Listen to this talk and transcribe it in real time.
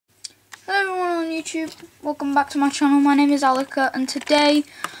YouTube? Welcome back to my channel. My name is Alika and today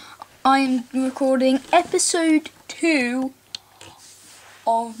I am recording episode 2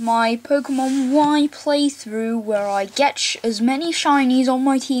 of my Pokemon Y playthrough where I get as many shinies on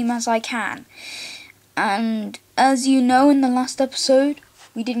my team as I can. And as you know, in the last episode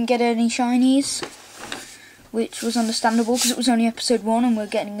we didn't get any shinies, which was understandable because it was only episode 1 and we're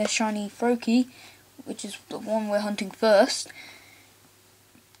getting a shiny Froakie, which is the one we're hunting first.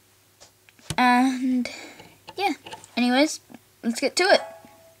 And yeah, anyways, let's get to it.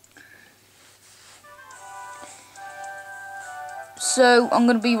 So I'm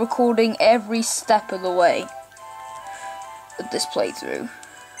going to be recording every step of the way of this playthrough.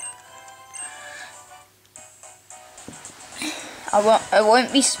 I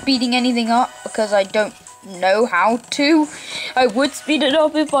won't be speeding anything up because I don't know how to. I would speed it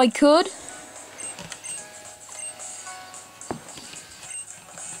up if I could.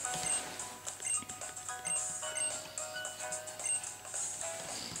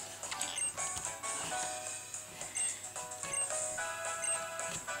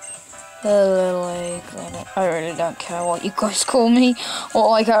 I really don't care what you guys call me.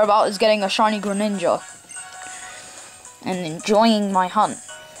 All I care about is getting a shiny Greninja and enjoying my hunt.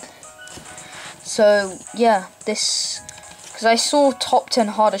 So yeah, because I saw top 10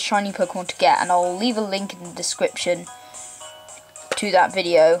 hardest shiny Pokemon to get, and I'll leave a link in the description to that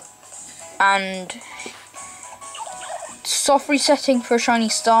video. And soft resetting for a shiny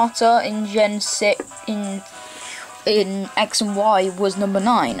starter in Gen 6 in X and Y was number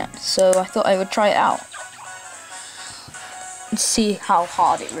 9, so I thought I would try it out and see how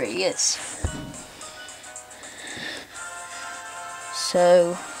hard it really is.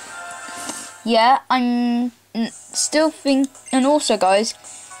 So yeah, I'm still and also guys,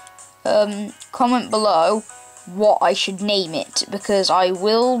 comment below what I should name it, because I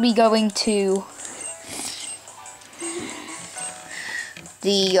will be going to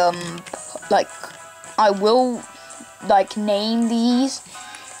the I will name these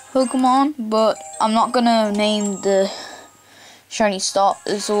Pokemon, but I'm not gonna name the shiny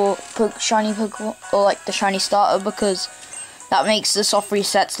starters or shiny Pokemon or like the shiny starter, because that makes the soft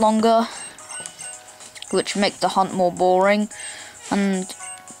resets longer, which make the hunt more boring. And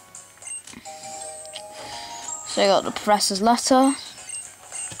so I got the Professor's letter.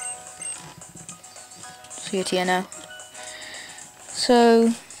 See it here now.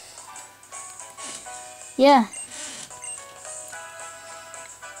 So yeah.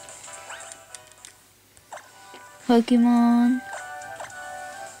 Pokemon.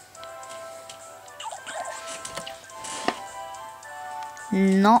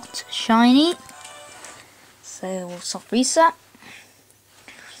 Not shiny. So we'll soft reset.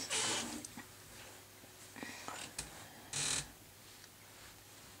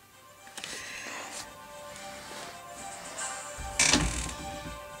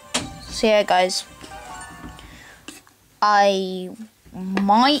 So yeah guys, I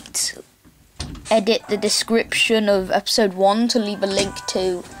might edit the description of episode 1 to leave a link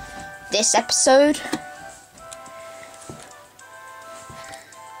to this episode.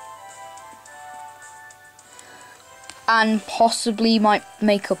 And possibly might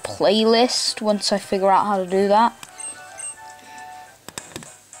make a playlist once I figure out how to do that.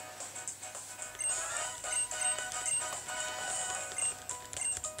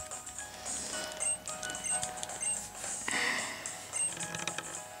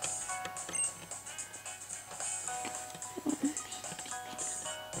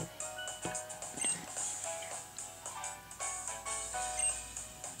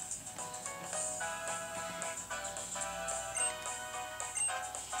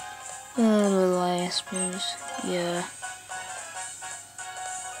 I suppose, yeah.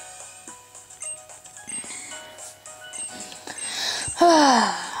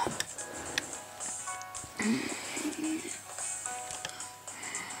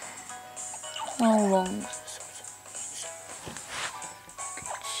 How long is this?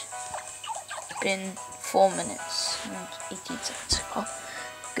 It's been 4 minutes and 18 seconds. Oh,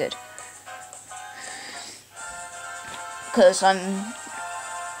 good.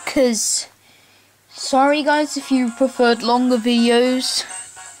 Sorry guys if you preferred longer videos.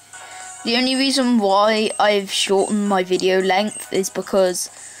 The only reason why I've shortened my video length is because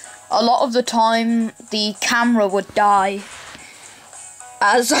a lot of the time the camera would die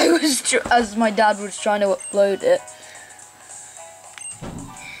as my dad was trying to upload it,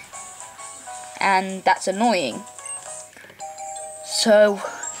 and that's annoying. So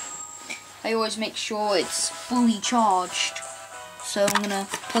I always make sure it's fully charged. So I'm gonna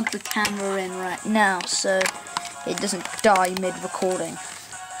plug the camera in right now so it doesn't die mid-recording.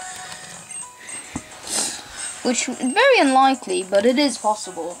 which is very unlikely, but it is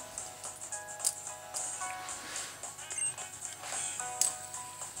possible.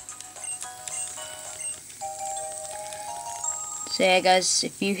 So yeah guys,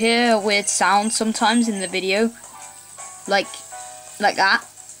 if you hear a weird sound sometimes in the video, like that,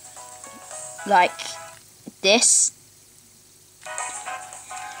 like this,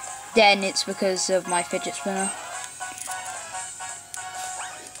 then it's because of my fidget spinner.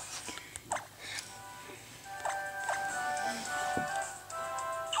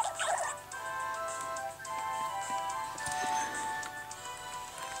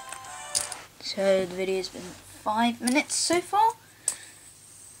 So the video's been 5 minutes so far.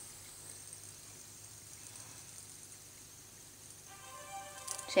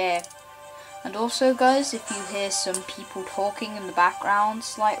 So yeah. And also guys, if you hear some people talking in the background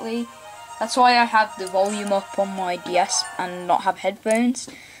slightly, that's why I have the volume up on my DS and not have headphones,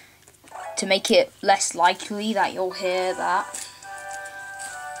 to make it less likely that you'll hear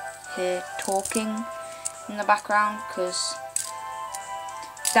talking in the background, because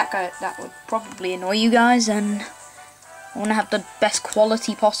that would probably annoy you guys, and I want to have the best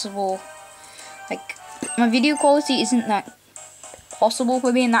quality possible. Like, my video quality isn't that possible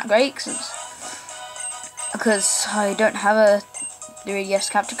for being that great, because I don't have a 3DS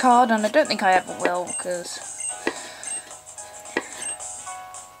capture card, and I don't think I ever will, because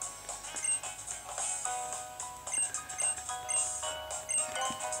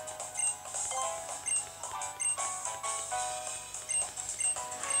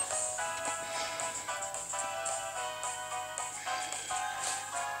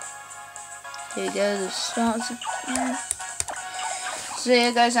here you go, the starts again. So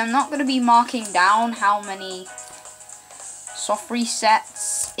yeah guys, I'm not going to be marking down how many soft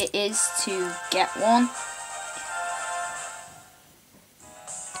resets it is to get one.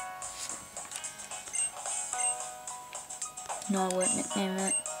 No, I won't nickname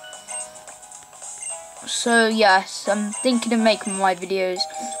it. So yes, I'm thinking of making my videos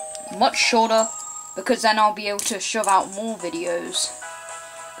much shorter, because then I'll be able to shove out more videos,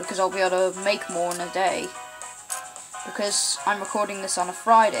 because I'll be able to make more in a day, because I'm recording this on a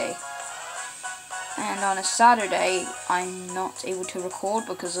Friday, and on a Saturday I'm not able to record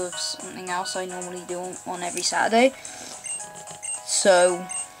because of something else I normally do on every Saturday. So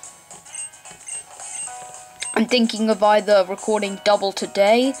I'm thinking of either recording double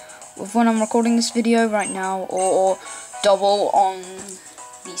today with when I'm recording this video right now, or double on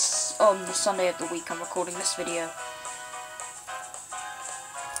the Sunday of the week I'm recording this video.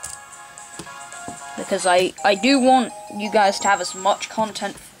 Because I do want you guys to have as much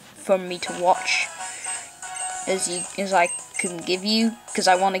content from me to watch as I can give you, because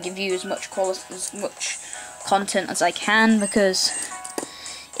I want to give you as much content as I can, because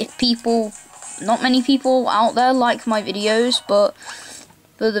if not many people out there like my videos, but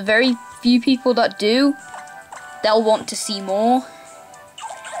for the very few people that do, they'll want to see more.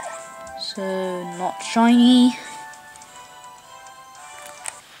 So, not shiny.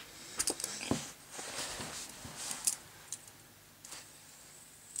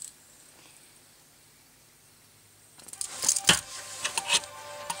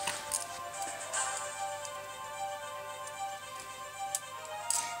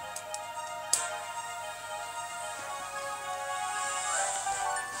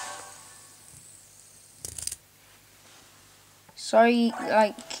 Sorry,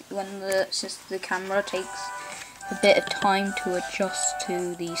 like, when the camera takes a bit of time to adjust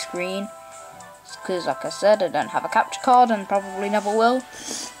to the screen. It's because, like I said, I don't have a capture card and probably never will.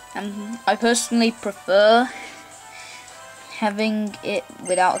 And I personally prefer having it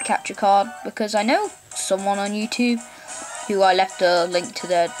without a capture card, because I know someone on YouTube who I left a link to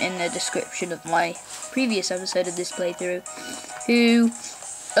in the description of my previous episode of this playthrough, who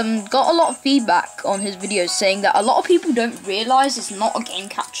got a lot of feedback on his videos saying that a lot of people don't realise it's not a game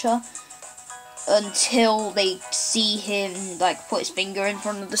capture until they see him like put his finger in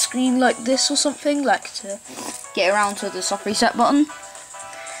front of the screen like this or something, like to get around to the soft reset button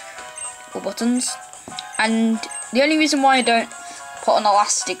or buttons. And the only reason why I don't put an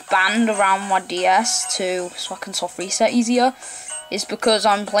elastic band around my DS so I can soft reset easier is because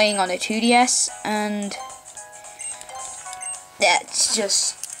I'm playing on a 2DS, and that's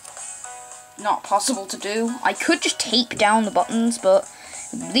just not possible to do. I could just tape down the buttons, but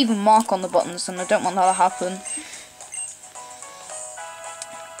leave a mark on the buttons, and I don't want that to happen.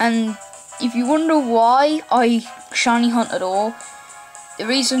 And if you wonder why I shiny hunt at all, the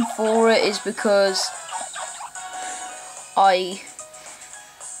reason for it is because I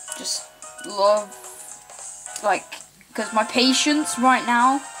just love, like, because my patience right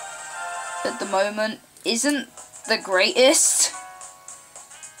now at the moment isn't the greatest.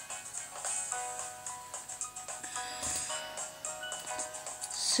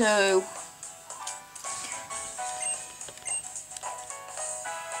 So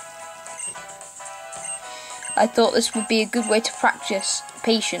I thought this would be a good way to practice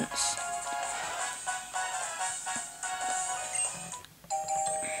patience.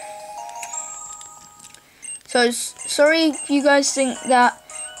 So sorry if you guys think that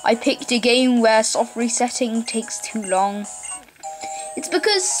I picked a game where soft resetting takes too long. It's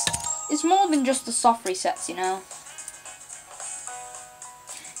because it's more than just the soft resets, you know.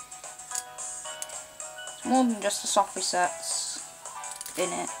 It's more than just the soft resets in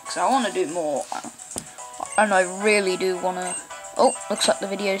it, because I want to do more. And I really do want to... Oh, looks like the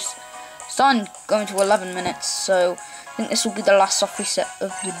video's starting going to 11 minutes, so I think this will be the last soft reset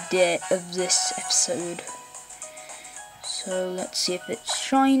of the day of this episode. So let's see if it's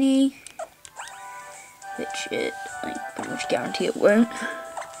shiny, which I pretty much guarantee it won't.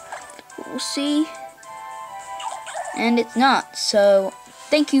 But we'll see. And it's not. So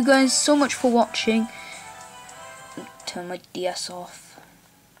thank you guys so much for watching. Turn my DS off.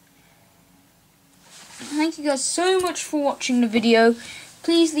 Thank you guys so much for watching the video.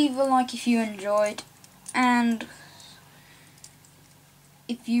 Please leave a like if you enjoyed, and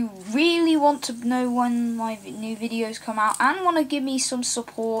if you really want to know when my new videos come out and want to give me some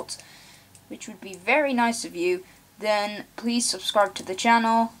support, which would be very nice of you, then please subscribe to the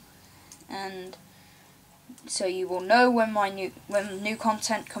channel, and so you will know when new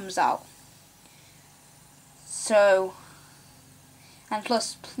content comes out. So, and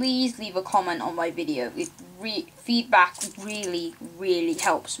plus, please leave a comment on my video. Feedback really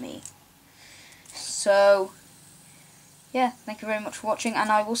helps me. So, yeah, thank you very much for watching,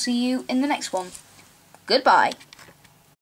 and I will see you in the next one. Goodbye.